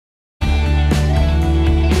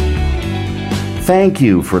Thank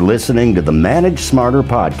you for listening to the Manage Smarter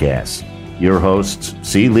podcast. Your hosts,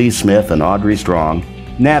 C. Lee Smith and Audrey Strong,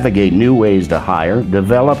 navigate new ways to hire,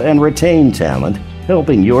 develop, and retain talent,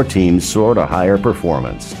 helping your team soar to higher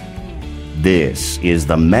performance. This is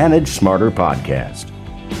the Manage Smarter podcast.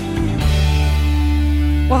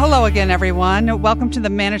 Well, hello again, everyone. Welcome to the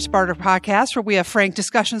Manage Smarter podcast, where we have frank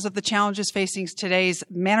discussions of the challenges facing today's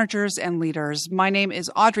managers and leaders. My name is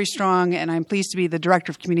Audrey Strong, and I'm pleased to be the Director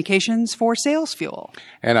of Communications for Sales Fuel.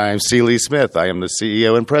 And I'm C. Lee Smith. I am the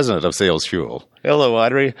CEO and President of Sales Fuel. Hello,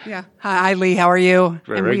 Audrey. Yeah. Hi, Lee. How are you?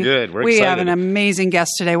 Very good. We're excited. We have an amazing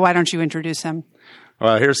guest today. Why don't you introduce him?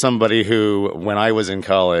 Well, here's somebody who, when I was in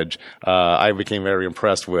college, I became very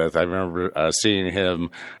impressed with. I remember seeing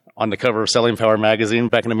him on the cover of Selling Power magazine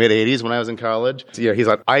back in the mid-'80s when I was in college. Yeah, he's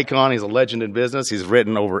an icon. He's a legend in business. He's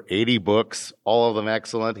written over 80 books, all of them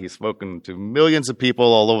excellent. He's spoken to millions of people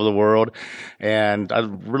all over the world. And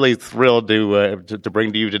I'm really thrilled to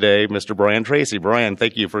bring to you today Mr. Brian Tracy. Brian,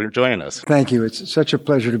 thank you for joining us. Thank you. It's such a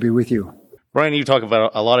pleasure to be with you. Brian, you talk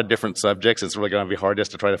about a lot of different subjects. It's really going to be hard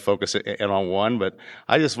just to try to focus in on one. But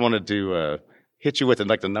I just wanted to hit you with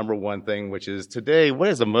the number one thing, which is today, what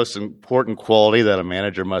is the most important quality that a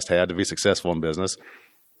manager must have to be successful in business?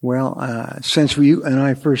 Well, since you and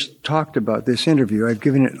I first talked about this interview, I've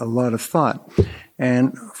given it a lot of thought.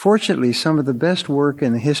 And fortunately, some of the best work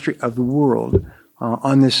in the history of the world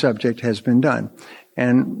on this subject has been done.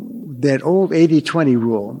 And that old 80-20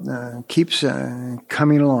 rule keeps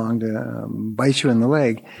coming along to bite you in the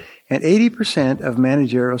leg. And 80% of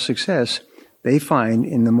managerial success they find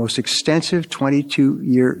in the most extensive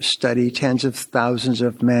 22-year study, tens of thousands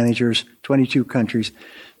of managers, 22 countries,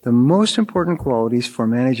 the most important qualities for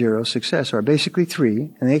managerial success are basically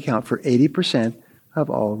three, and they account for 80% of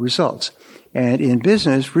all results. And in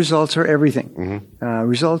business, results are everything. Mm-hmm.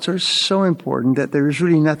 Results are so important that there is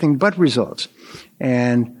really nothing but results.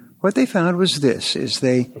 And what they found was this, is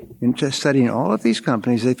in studying all of these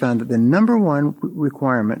companies, they found that the number one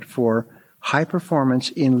requirement for high performance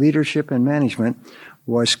in leadership and management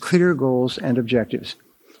was clear goals and objectives,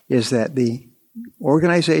 is that the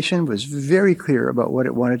organization was very clear about what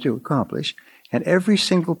it wanted to accomplish, and every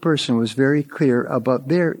single person was very clear about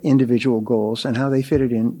their individual goals and how they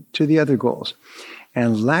fitted in to the other goals.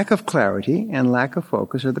 And lack of clarity and lack of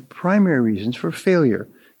focus are the primary reasons for failure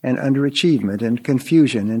and underachievement and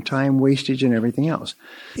confusion and time wastage and everything else.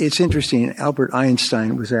 It's interesting, Albert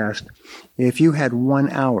Einstein was asked, if you had 1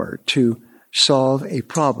 hour to solve a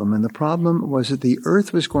problem, and the problem was that the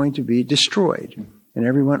earth was going to be destroyed and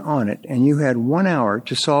everyone on it, and you had 1 hour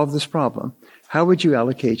to solve this problem, how would you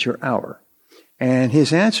allocate your hour? And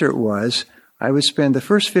his answer was, I would spend the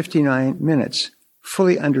first 59 minutes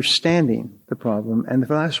fully understanding the problem and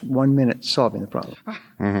the last 1 minute solving the problem.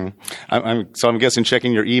 Mm-hmm. So I'm guessing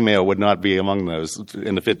checking your email would not be among those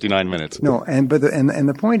in the 59 minutes. No, and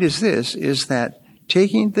the point is this, is that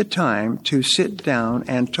taking the time to sit down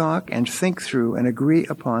and talk and think through and agree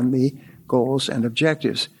upon the goals and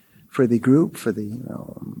objectives for the group, for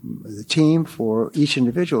the team, for each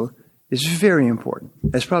individual is very important.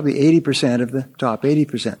 That's probably 80% of the top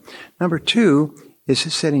 80%. Number two is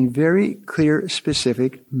setting very clear,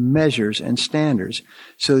 specific measures and standards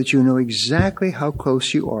so that you know exactly how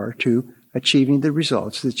close you are to achieving the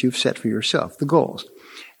results that you've set for yourself, the goals.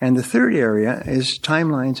 And the third area is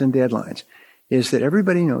timelines and deadlines, is that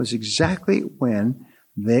everybody knows exactly when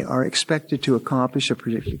they are expected to accomplish a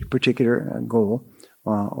particular goal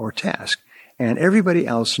or task. And everybody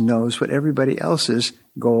else knows what everybody else's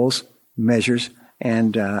goals, measures,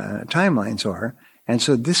 and timelines are. And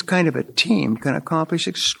so this kind of a team can accomplish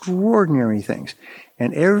extraordinary things.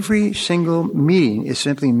 And every single meeting is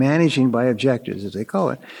simply managing by objectives, as they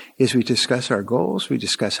call it, is we discuss our goals, we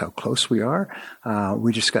discuss how close we are,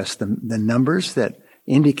 we discuss the numbers that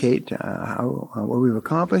indicate what we've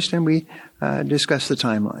accomplished, and we discuss the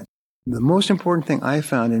timeline. The most important thing I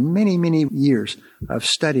found in many, many years of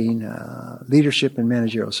studying leadership and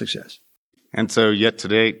managerial success. And so yet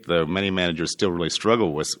today, though, many managers still really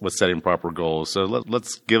struggle with setting proper goals. So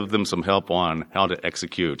let's give them some help on how to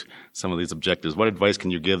execute some of these objectives. What advice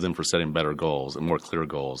can you give them for setting better goals and more clear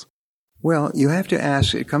goals? Well, you have to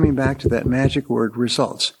ask, coming back to that magic word,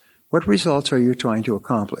 results. What results are you trying to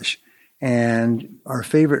accomplish? And our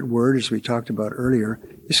favorite word, as we talked about earlier,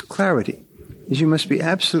 is clarity. Is you must be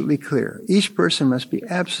absolutely clear. Each person must be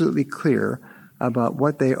absolutely clear about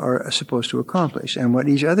what they are supposed to accomplish and what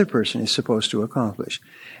each other person is supposed to accomplish.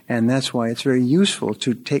 And that's why it's very useful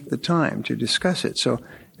to take the time to discuss it. So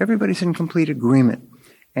everybody's in complete agreement.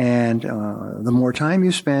 And the more time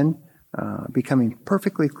you spend becoming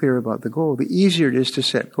perfectly clear about the goal, the easier it is to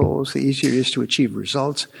set goals, the easier it is to achieve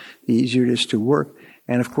results, the easier it is to work.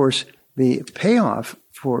 And of course, the payoff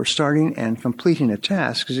for starting and completing a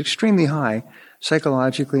task is extremely high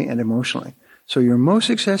psychologically and emotionally. So your most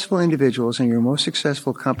successful individuals and your most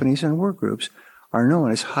successful companies and work groups are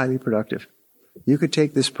known as highly productive. You could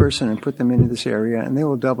take this person and put them into this area, and they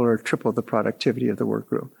will double or triple the productivity of the work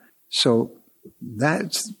group. So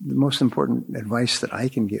that's the most important advice that I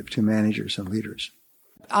can give to managers and leaders.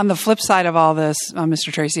 On the flip side of all this,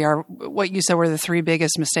 Mr. Tracy, what you said were the three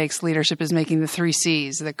biggest mistakes leadership is making, the 3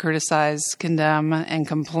 C's, that criticize, condemn, and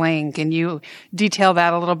complain. Can you detail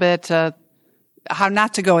that a little bit, how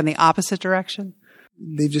not to go in the opposite direction?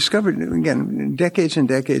 They've discovered, again, decades and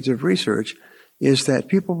decades of research, is that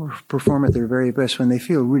people perform at their very best when they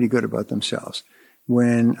feel really good about themselves,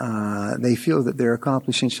 when they feel that they're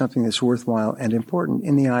accomplishing something that's worthwhile and important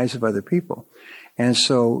in the eyes of other people. And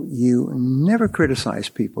so you never criticize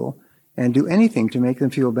people and do anything to make them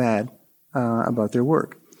feel bad about their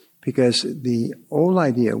work. Because the old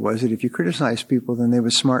idea was that if you criticize people, then they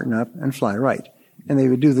would smarten up and fly right, and they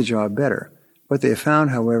would do the job better. What they have found,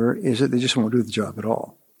 however, is that they just won't do the job at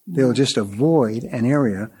all. They'll just avoid an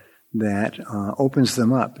area that opens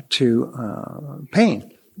them up to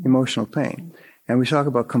pain, emotional pain. And we talk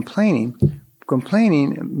about complaining.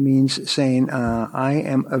 Complaining means saying, I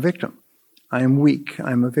am a victim. I am weak.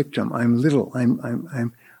 I'm a victim. I'm little.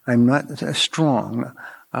 I'm not strong.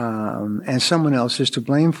 And someone else is to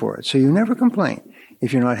blame for it. So you never complain.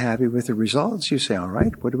 If you're not happy with the results, you say, all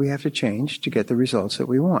right, what do we have to change to get the results that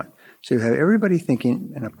we want? So you have everybody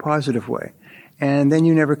thinking in a positive way. And then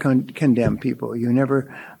you never condemn people. You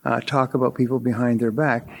never talk about people behind their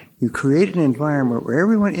back. You create an environment where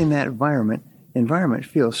everyone in that environment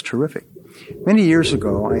feels terrific. Many years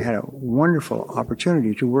ago, I had a wonderful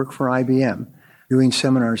opportunity to work for IBM, doing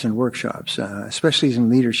seminars and workshops, especially in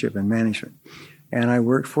leadership and management. And I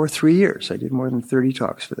worked for 3 years. I did more than 30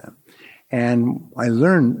 talks for them. And I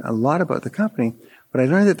learned a lot about the company, but I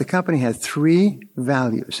learned that the company had 3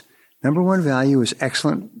 values. Number 1 value is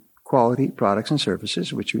excellent quality products and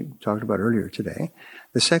services, which we talked about earlier today.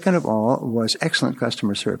 The second of all was excellent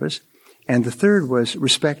customer service. And the third was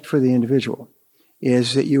respect for the individual,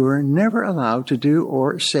 is that you were never allowed to do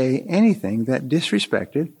or say anything that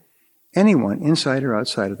disrespected anyone inside or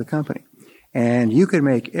outside of the company. And you could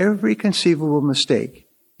make every conceivable mistake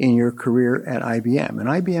in your career at IBM. And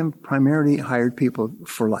IBM primarily hired people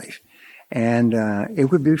for life. And it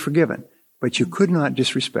would be forgiven. But you could not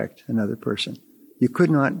disrespect another person. You could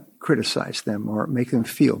not criticize them or make them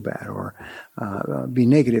feel bad or be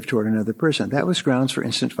negative toward another person. That was grounds for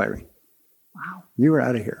instant firing. Wow. You were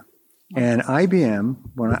out of here. And IBM,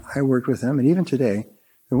 when I worked with them, and even today,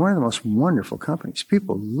 they're one of the most wonderful companies.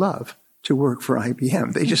 People love to work for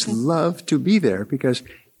IBM. They just love to be there because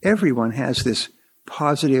everyone has this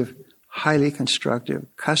positive, highly constructive,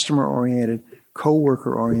 customer-oriented,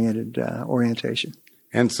 co-worker-oriented orientation.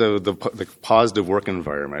 And so the positive work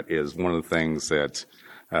environment is one of the things that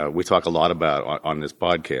we talk a lot about on this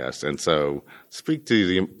podcast. And so speak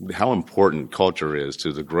to how important culture is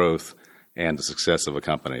to the growth and the success of a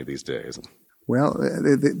company these days. Well,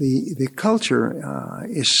 the culture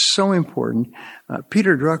is so important.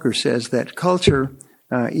 Peter Drucker says that culture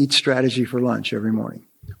eats strategy for lunch every morning,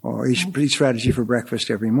 or eats strategy for breakfast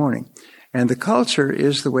every morning. And the culture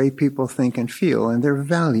is the way people think and feel, and their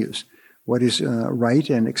values, what is right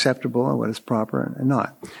and acceptable and what is proper and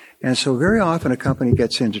not. And so very often a company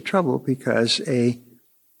gets into trouble because a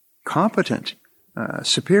competent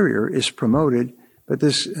superior is promoted, but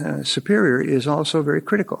this superior is also very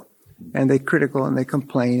critical. And they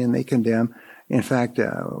complain and they condemn. In fact,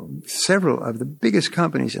 several of the biggest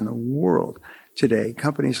companies in the world today,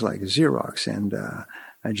 companies like Xerox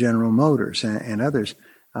and General Motors and others,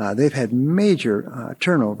 they've had major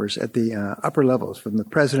turnovers at the upper levels from the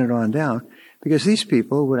president on down because these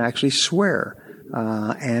people would actually swear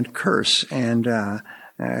and curse and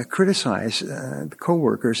criticize the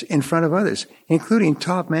coworkers in front of others, including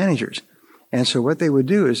top managers. And so what they would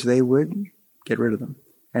do is they would get rid of them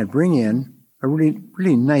and bring in a really,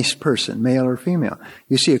 really nice person, male or female.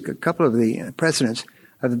 You see a couple of the presidents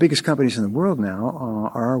of the biggest companies in the world now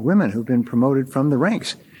are women who've been promoted from the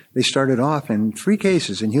ranks. They started off in 3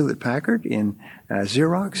 cases, in Hewlett-Packard, in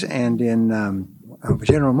Xerox, and in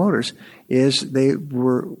General Motors, is they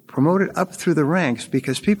were promoted up through the ranks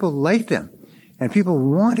because people liked them, and people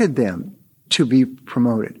wanted them to be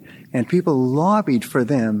promoted, and people lobbied for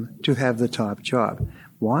them to have the top job.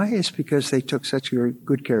 Why? It's because they took such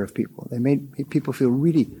good care of people. They made people feel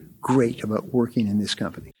really great about working in this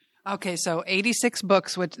company. Okay, so 86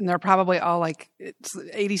 books, and they're probably all like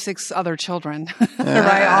 86 other children,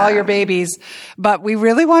 right? All your babies. But we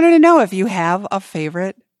really wanted to know if you have a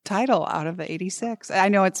favorite title out of the 86. I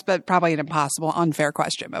know it's probably an impossible, unfair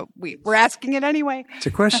question, but we're asking it anyway. It's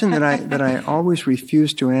a question that I always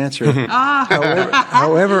refuse to answer.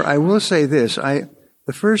 However, I will say this.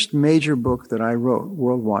 The first major book that I wrote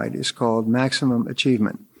worldwide is called Maximum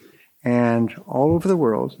Achievement. And all over the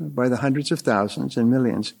world, by the hundreds of thousands and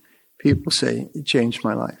millions, people say, it changed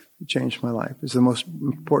my life. It changed my life. It's the most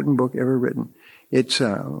important book ever written. It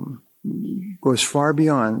goes far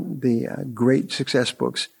beyond the great success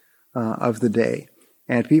books of the day.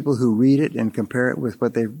 And people who read it and compare it with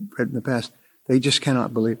what they've read in the past, they just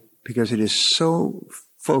cannot believe it, because it is so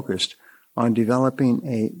focused on developing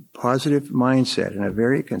a positive mindset and a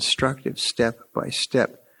very constructive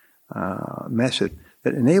step-by-step method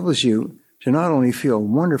that enables you to not only feel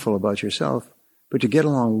wonderful about yourself, but to get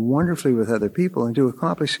along wonderfully with other people and to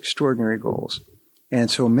accomplish extraordinary goals. And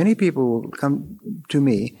so many people will come to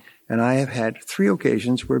me, and I have had 3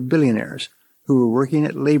 occasions where billionaires who were working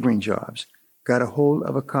at laboring jobs got a hold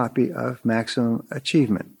of a copy of Maximum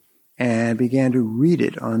Achievement and began to read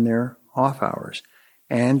it on their off hours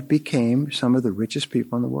and became some of the richest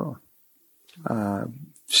people in the world,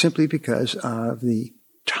 simply because of the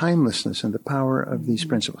timelessness and the power of these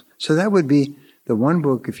principles. So that would be the one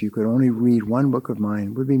book, if you could only read one book of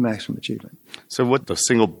mine, would be Maximum Achievement. So what's the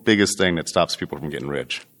single biggest thing that stops people from getting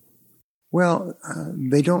rich? Well,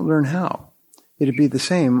 they don't learn how. It'd be the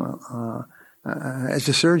same as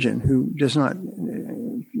a surgeon who does not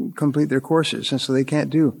complete their courses, and so they can't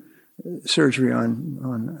do surgery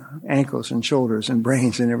on ankles and shoulders and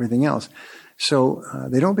brains and everything else. So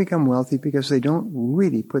they don't become wealthy because they don't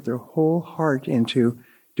really put their whole heart into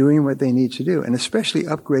doing what they need to do, and especially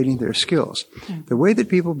upgrading their skills. The way that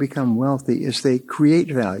people become wealthy is they create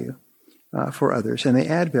value for others, and they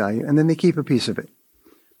add value, and then they keep a piece of it.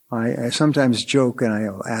 I sometimes joke, and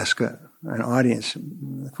I'll ask an audience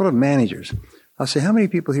full of managers. I'll say, how many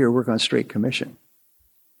people here work on straight commission?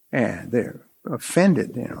 And they're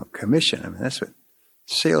offended, commission. I mean, that's what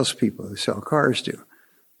salespeople who sell cars do.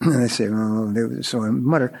 And they say, so I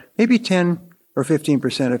mutter, maybe 10 or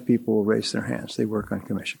 15% of people will raise their hands. They work on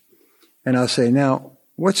commission. And I'll say, now,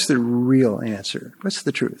 what's the real answer? What's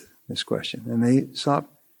the truth in this question? And they stop.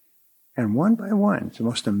 And one by one, it's the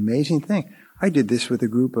most amazing thing. I did this with a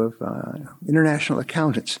group of international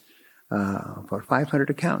accountants, about 500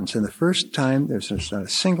 accountants. And the first time, there's not a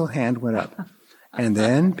single hand went up. And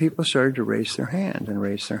then people started to raise their hand and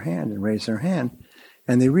raise their hand and raise their hand.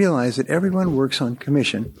 And they realized that everyone works on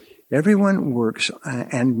commission. Everyone works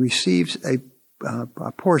and receives a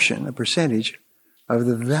portion, a percentage of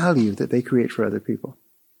the value that they create for other people,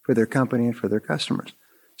 for their company and for their customers.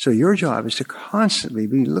 So your job is to constantly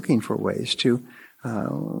be looking for ways to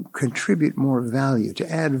contribute more value,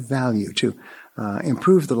 to add value, to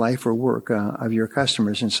improve the life or work of your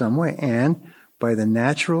customers in some way. And by the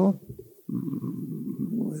natural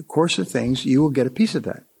course of things, you will get a piece of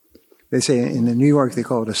that. They say in New York, they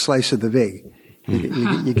call it a slice of the vig.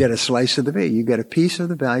 You get a slice of the vig. You get a piece of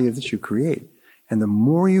the value that you create. And the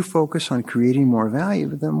more you focus on creating more value,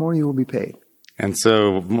 the more you will be paid. And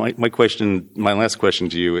so my last question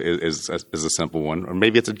to you is a simple one, or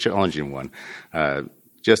maybe it's a challenging one.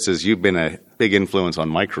 Just as you've been a big influence on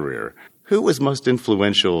my career, who was most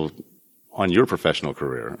influential on your professional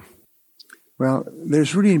career? Well,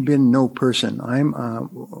 there's really been no person. I'm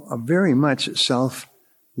a very much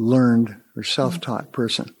self-learned or self-taught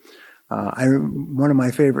person. One of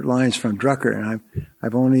my favorite lines from Drucker, and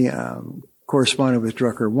I've only corresponded with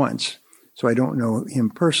Drucker once, so I don't know him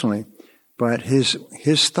personally, but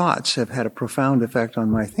his thoughts have had a profound effect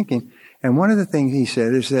on my thinking. And one of the things he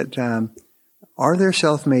said is that, are there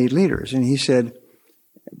self-made leaders? And he said,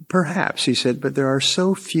 perhaps, he said, but there are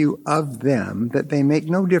so few of them that they make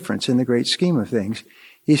no difference in the great scheme of things.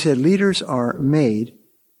 He said, leaders are made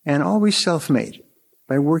and always self-made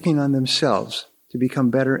by working on themselves to become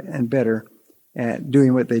better and better at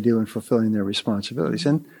doing what they do and fulfilling their responsibilities.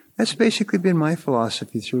 And that's basically been my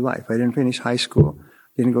philosophy through life. I didn't finish high school,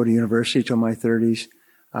 didn't go to university till my 30s.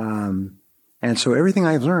 And so everything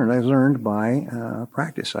I've learned by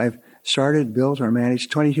practice. I've started, built, or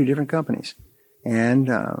managed 22 different companies and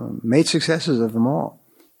made successes of them all.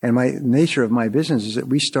 And my nature of my business is that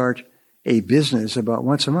we start a business about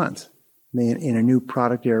once a month in a new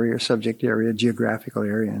product area, subject area, geographical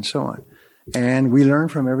area, and so on. And we learn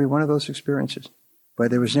from every one of those experiences. But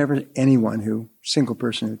there was never single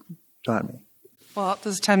person who taught me. Well,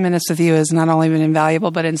 this 10 minutes with you has not only been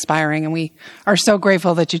invaluable, but inspiring. And we are so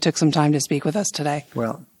grateful that you took some time to speak with us today.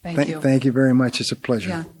 Well, thank you. Thank you very much. It's a pleasure.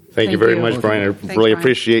 Yeah. Thank you very much, Brian. I really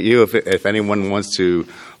appreciate you. If anyone wants to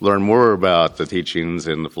learn more about the teachings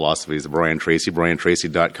and the philosophies of Brian Tracy,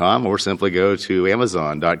 briantracy.com, or simply go to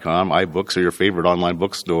amazon.com. iBooks are your favorite online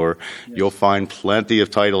bookstore. Yes. You'll find plenty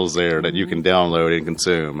of titles there that you can download and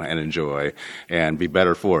consume and enjoy and be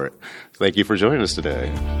better for it. Thank you for joining us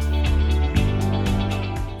today.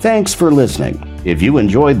 Thanks for listening. If you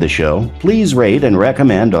enjoyed the show, please rate and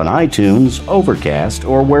recommend on iTunes, Overcast,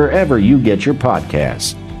 or wherever you get your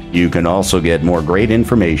podcasts. You can also get more great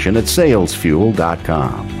information at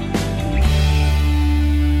salesfuel.com.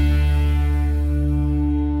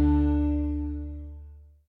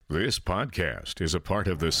 This podcast is a part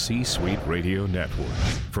of the C-Suite Radio Network.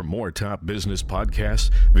 For more top business podcasts,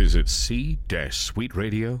 visit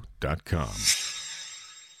c-suiteradio.com.